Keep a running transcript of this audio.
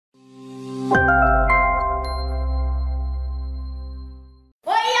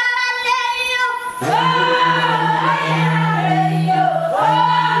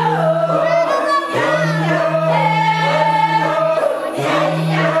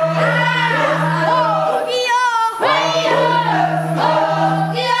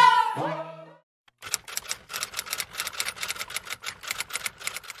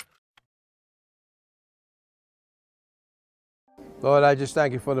Lord, I just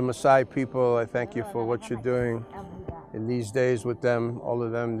thank you for the Maasai people. I thank you for what you're doing in these days with them, all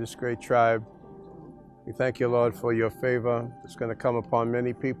of them, this great tribe. We thank you, Lord, for your favor. It's going to come upon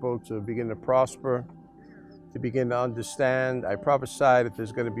many people to begin to prosper, to begin to understand. I prophesy that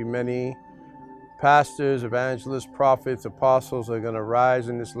there's going to be many pastors, evangelists, prophets, apostles that are going to rise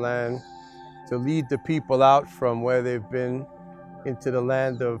in this land to lead the people out from where they've been into the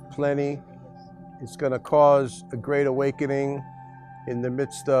land of plenty. It's going to cause a great awakening in the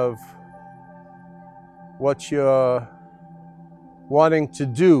midst of what you're wanting to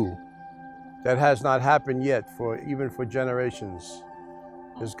do that has not happened yet, even for generations.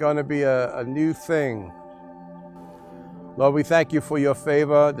 There's going to be a new thing. Lord, we thank you for your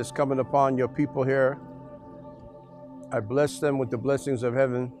favor that's coming upon your people here. I bless them with the blessings of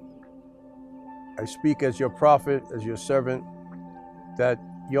heaven. I speak as your prophet, as your servant, that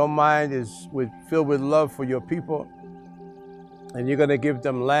your mind is filled with love for your people, and you're going to give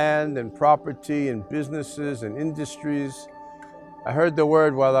them land and property and businesses and industries. I heard the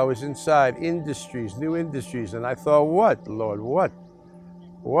word while I was inside, industries, new industries, and I thought, what, Lord, what?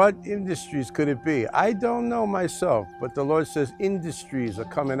 What industries could it be? I don't know myself, but the Lord says industries are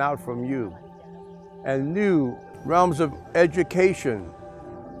coming out from you, and new realms of education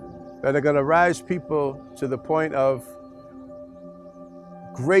that are going to rise people to the point of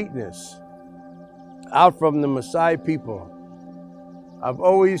greatness out from the Maasai people. I've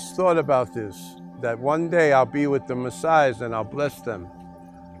always thought about this, that one day I'll be with the Maasais and I'll bless them.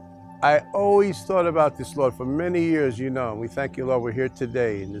 I always thought about this, Lord, for many years, you know. We thank you, Lord, we're here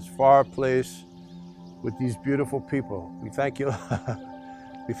today in this far place with these beautiful people. We thank you.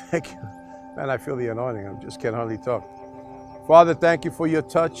 We thank you. Man, I feel the anointing. I just can't hardly talk. Father, thank you for your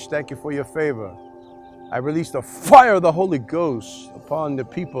touch. Thank you for your favor. I release the fire of the Holy Ghost upon the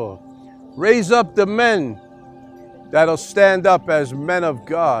people. Raise up the men that'll stand up as men of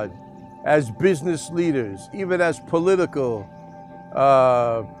God, as business leaders, even as political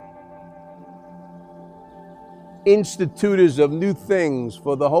institutors of new things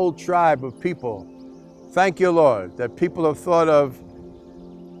for the whole tribe of people. Thank you, Lord, that people have thought of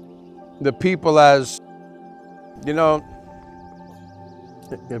the people as, you know,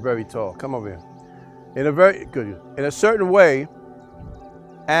 they're very tall. Come over here. In a certain way,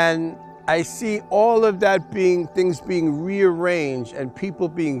 and I see all of that things being rearranged and people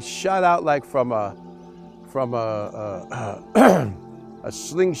being shot out like from a a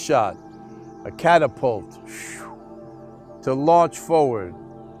slingshot, a catapult, to launch forward.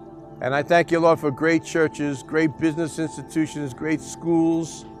 And I thank you, Lord, for great churches, great business institutions, great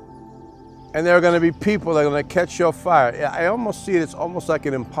schools. And there are going to be people that are going to catch your fire. I almost see it, it's almost like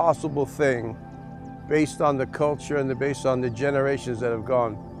an impossible thing based on the culture and based on the generations that have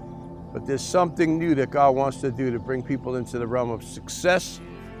gone. But there's something new that God wants to do to bring people into the realm of success,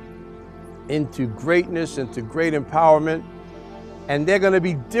 into greatness, into great empowerment. And they're going to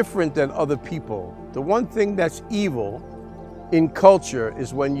be different than other people. The one thing that's evil in culture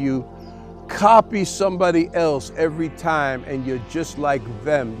is when you copy somebody else every time and you're just like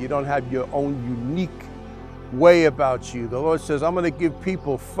them. You don't have your own unique way about you. The Lord says, I'm going to give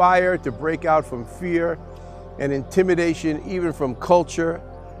people fire to break out from fear and intimidation, even from culture,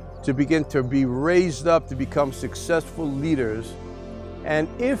 to begin to be raised up to become successful leaders. And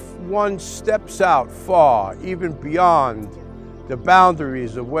if one steps out far, even beyond the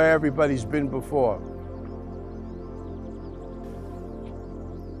boundaries of where everybody's been before,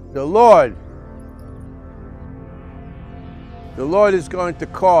 the Lord is going to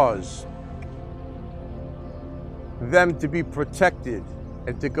cause them to be protected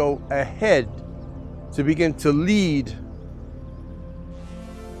and to go ahead, to begin to lead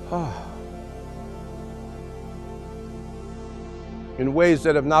in ways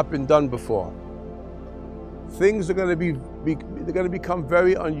that have not been done before. Things are going to become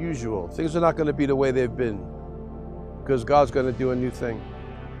very unusual. Things are not going to be the way they've been, because God's going to do a new thing.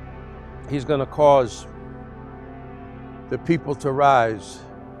 He's going to cause the people to rise.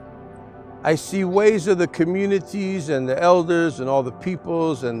 I see ways of the communities and the elders and all the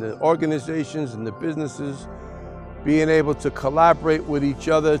peoples and the organizations and the businesses being able to collaborate with each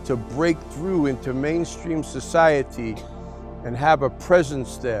other to break through into mainstream society and have a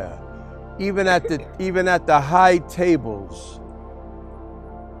presence there. Even at the high tables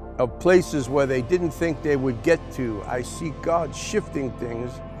of places where they didn't think they would get to, I see God shifting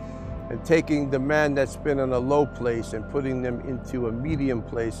things and taking the man that's been in a low place and putting them into a medium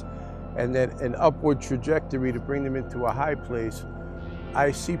place, and then an upward trajectory to bring them into a high place.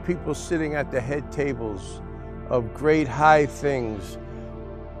 I see people sitting at the head tables of great high things.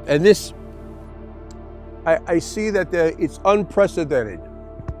 And this I see that it's unprecedented.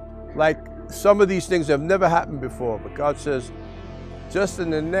 Like some of these things have never happened before, but God says, just in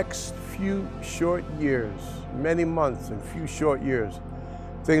the next few short years, many months and few short years,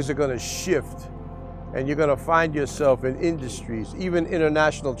 things are going to shift, and you're going to find yourself in industries, even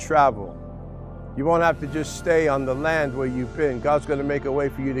international travel. You won't have to just stay on the land where you've been. God's going to make a way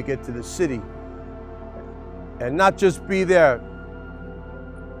for you to get to the city and not just be there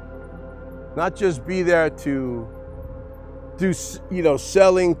to do,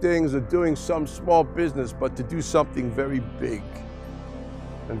 selling things or doing some small business, but to do something very big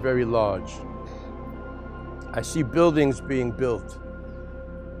and very large. I see buildings being built,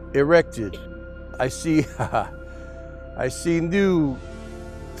 erected. I see new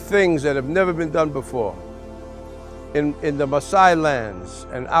things that have never been done before in the Maasai lands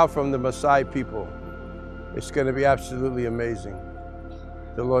and out from the Maasai people. It's going to be absolutely amazing.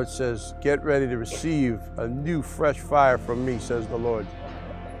 The Lord says, get ready to receive a new fresh fire from me, says the Lord.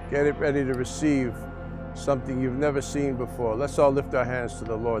 Get it ready to receive something you've never seen before. Let's all lift our hands to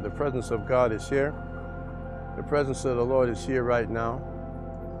the Lord. The presence of God is here. The presence of the Lord is here right now.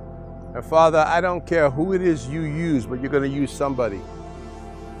 And Father, I don't care who it is you use, but you're going to use somebody.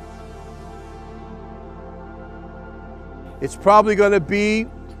 It's probably going to be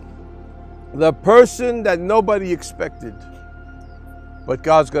the person that nobody expected. But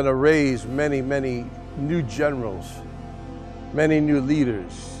God's going to raise many, many new generals, many new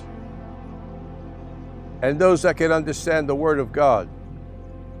leaders, and those that can understand the Word of God.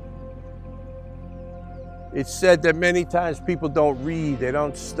 It's said that many times people don't read, they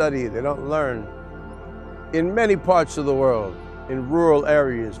don't study, they don't learn. In many parts of the world, in rural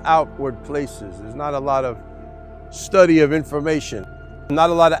areas, outward places, there's not a lot of study of information, not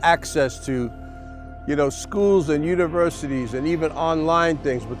a lot of access to schools and universities and even online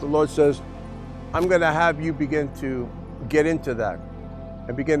things. But the Lord says, I'm going to have you begin to get into that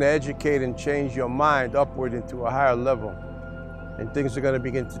and begin to educate and change your mind upward into a higher level. And things are going to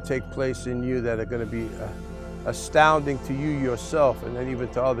begin to take place in you that are going to be astounding to you yourself and then even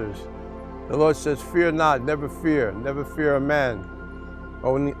to others. The Lord says, fear not, never fear a man.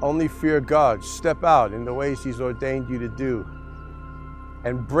 Only fear God. Step out in the ways He's ordained you to do.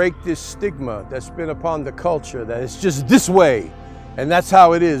 And break this stigma that's been upon the culture that it's just this way, and that's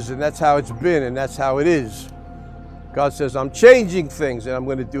how it is, and that's how it's been, and that's how it is. God says, I'm changing things, and I'm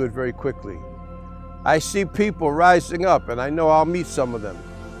going to do it very quickly. I see people rising up, and I know I'll meet some of them.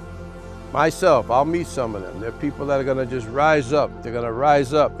 Myself, I'll meet some of them. They're people that are going to just rise up. They're going to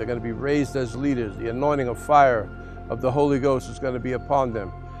rise up. They're going to be raised as leaders. The anointing of fire of the Holy Ghost is going to be upon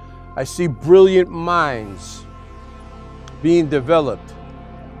them. I see brilliant minds being developed.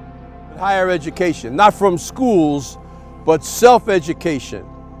 Higher education, not from schools, but self-education.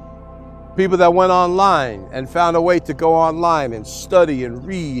 People that went online and found a way to go online and study and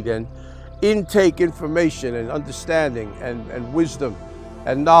read and intake information and understanding and wisdom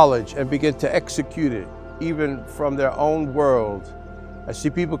and knowledge and begin to execute it, even from their own world. I see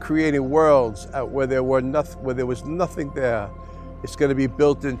people creating worlds where there was nothing there. It's going to be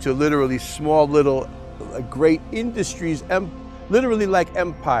built into literally small little great industries, literally like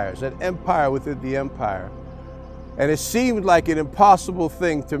empires, an empire within the empire. And it seemed like an impossible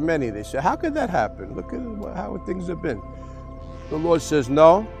thing to many. They said, how could that happen? Look at how things have been. The Lord says,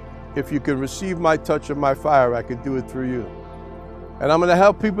 no, if you can receive my touch of my fire, I can do it through you. And I'm going to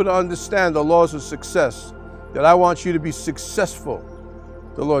help people to understand the laws of success, that I want you to be successful.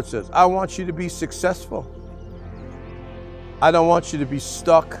 The Lord says, I want you to be successful. I don't want you to be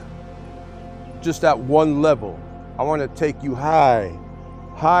stuck just at one level. I want to take you high,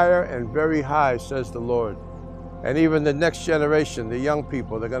 higher and very high, says the Lord. And even the next generation, the young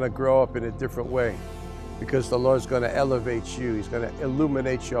people, they're going to grow up in a different way because the Lord's going to elevate you. He's going to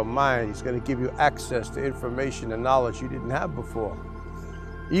illuminate your mind. He's going to give you access to information and knowledge you didn't have before.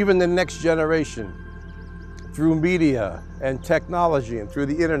 Even the next generation, through media and technology and through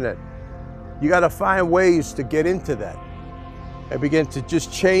the internet, you got to find ways to get into that and begin to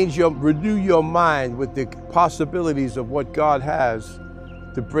just renew your mind with the possibilities of what God has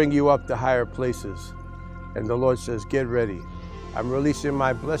to bring you up to higher places. And the Lord says, get ready. I'm releasing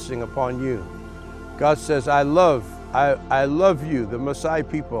my blessing upon you. God says, I love you, the Maasai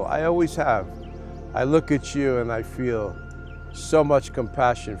people. I always have. I look at you and I feel so much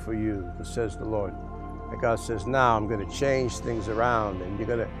compassion for you, says the Lord. And God says, now I'm going to change things around, and you're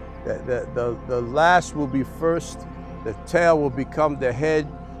going to, the last will be first, the tail will become the head.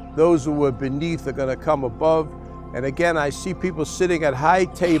 Those who were beneath are going to come above. And again, I see people sitting at high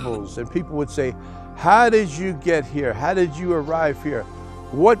tables, and people would say, how did you get here? How did you arrive here?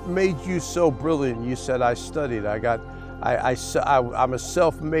 What made you so brilliant? You said, I studied. I'm a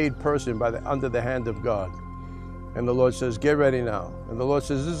self-made person under the hand of God. And the Lord says, get ready now. And the Lord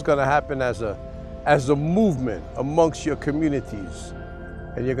says, this is going to happen as a movement amongst your communities.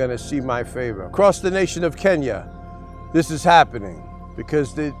 And you're going to see my favor. Across the nation of Kenya, this is happening.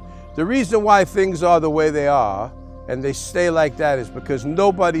 Because the reason why things are the way they are, and they stay like that, is because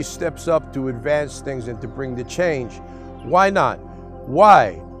nobody steps up to advance things and to bring the change. Why not?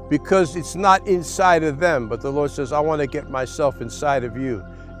 Why? Because it's not inside of them, but the Lord says, I want to get myself inside of you.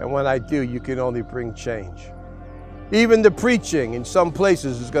 And when I do, you can only bring change. Even the preaching in some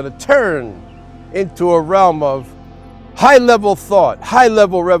places is going to turn into a realm of high-level thought,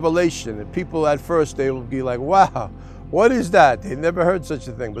 high-level revelation. And people at first, they will be like, wow, what is that? They never heard such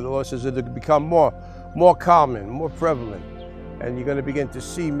a thing. But the Lord says it'll become more common, more prevalent. And you're going to begin to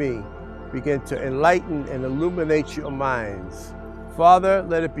see me begin to enlighten and illuminate your minds. Father,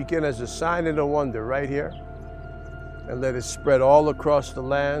 let it begin as a sign and a wonder right here. And let it spread all across the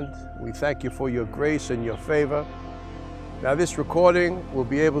land. We thank you for your grace and your favor. Now this recording will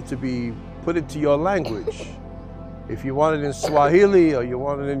be able to be put into your language. If you want it in Swahili or you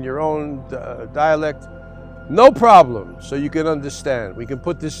want it in your own dialect, no problem, so you can understand. We can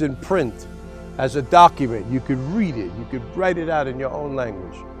put this in print as a document. You could read it. You could write it out in your own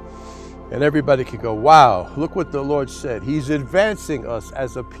language. And everybody could go, wow, look what the Lord said. He's advancing us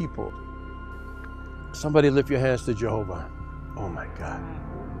as a people. Somebody lift your hands to Jehovah. Oh my God.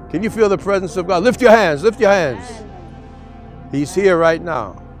 Can you feel the presence of God? Lift your hands, lift your hands. He's here right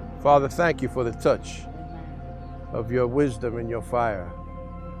now. Father, thank you for the touch of your wisdom and your fire.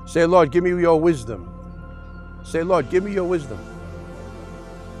 Say, Lord, give me your wisdom. Say, Lord, give me your wisdom.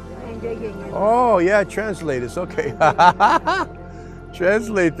 Oh, yeah, translate. It's okay.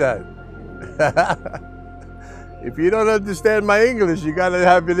 Translate that. If you don't understand my English, you got to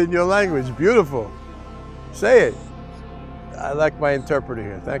have it in your language. Beautiful. Say it. I like my interpreter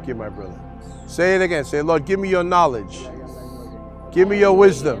here. Thank you, my brother. Say it again. Say, Lord, give me your knowledge. Give me your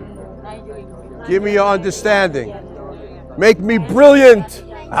wisdom. Give me your understanding. Make me brilliant.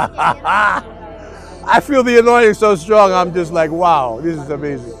 I feel the anointing so strong, I'm just like, wow, this is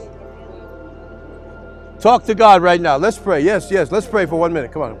amazing. Talk to God right now. Let's pray. Yes, yes. Let's pray for 1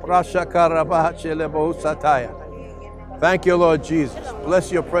 minute. Come on. Thank you, Lord Jesus.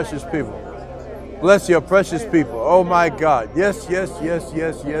 Bless your precious people. Bless your precious people. Oh, my God. Yes, yes, yes,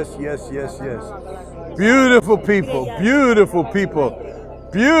 yes, yes, yes, yes, yes. Beautiful people. Beautiful people.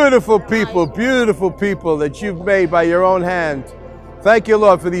 Beautiful people. Beautiful people that you've made by your own hand. Thank you,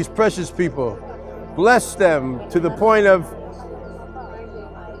 Lord, for these precious people. Bless them to the point of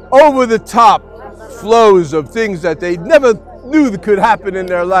over the top flows of things that they never knew that could happen in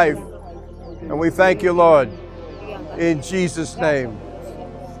their life. And we thank you, Lord, in Jesus' name.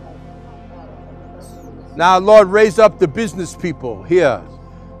 Now, Lord, raise up the business people here.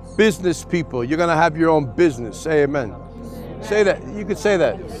 Business people. You're going to have your own business. Say amen. Say that. You could say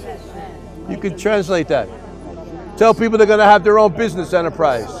that. You could translate that. Tell people they're going to have their own business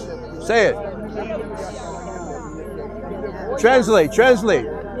enterprise. Say it. Translate, translate.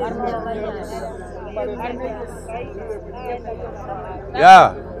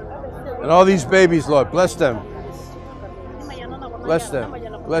 Yeah. And all these babies, Lord, bless them. Bless them.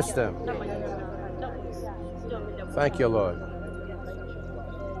 Bless them. Thank you, Lord.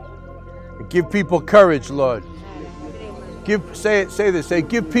 And give people courage, Lord. Say this. Say,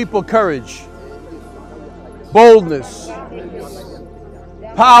 give people courage, boldness,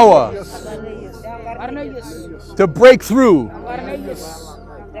 power to break through.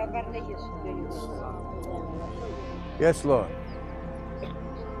 Yes, Lord.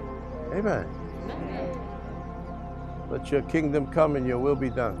 Amen. Let your kingdom come and your will be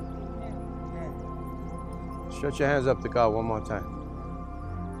done. Stretch your hands up to God one more time.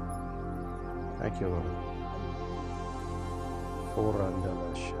 Thank you, Lord.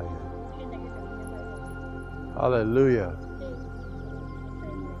 Hallelujah.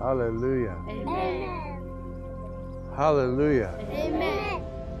 Hallelujah. Amen. Hallelujah. Amen.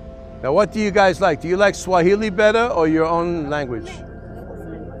 Now, what do you guys like? Do you like Swahili better or your own language?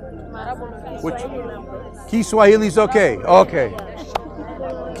 Which? Kiswahili's okay. Okay.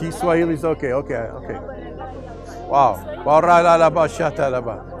 Kiswahili's okay. Okay. Okay. Wow.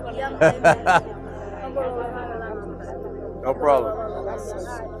 No problem.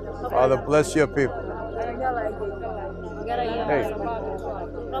 Father, bless your people. Hey.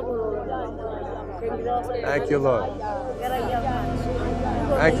 Thank you, Lord.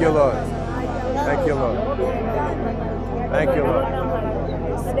 Thank you, Lord. Thank you, Lord. Thank you, Lord.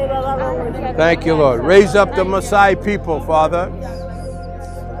 Thank you, Lord. Raise up the Maasai people, Father.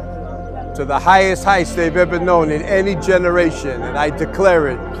 to the highest heights they've ever known in any generation. And I declare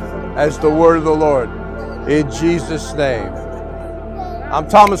it as the word of the Lord. In Jesus' name. I'm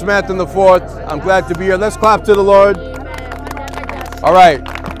Thomas Manton IV. I'm glad to be here. Let's clap to the Lord. All right.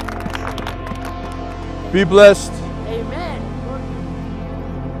 Be blessed. Amen.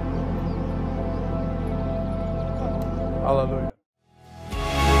 Hallelujah.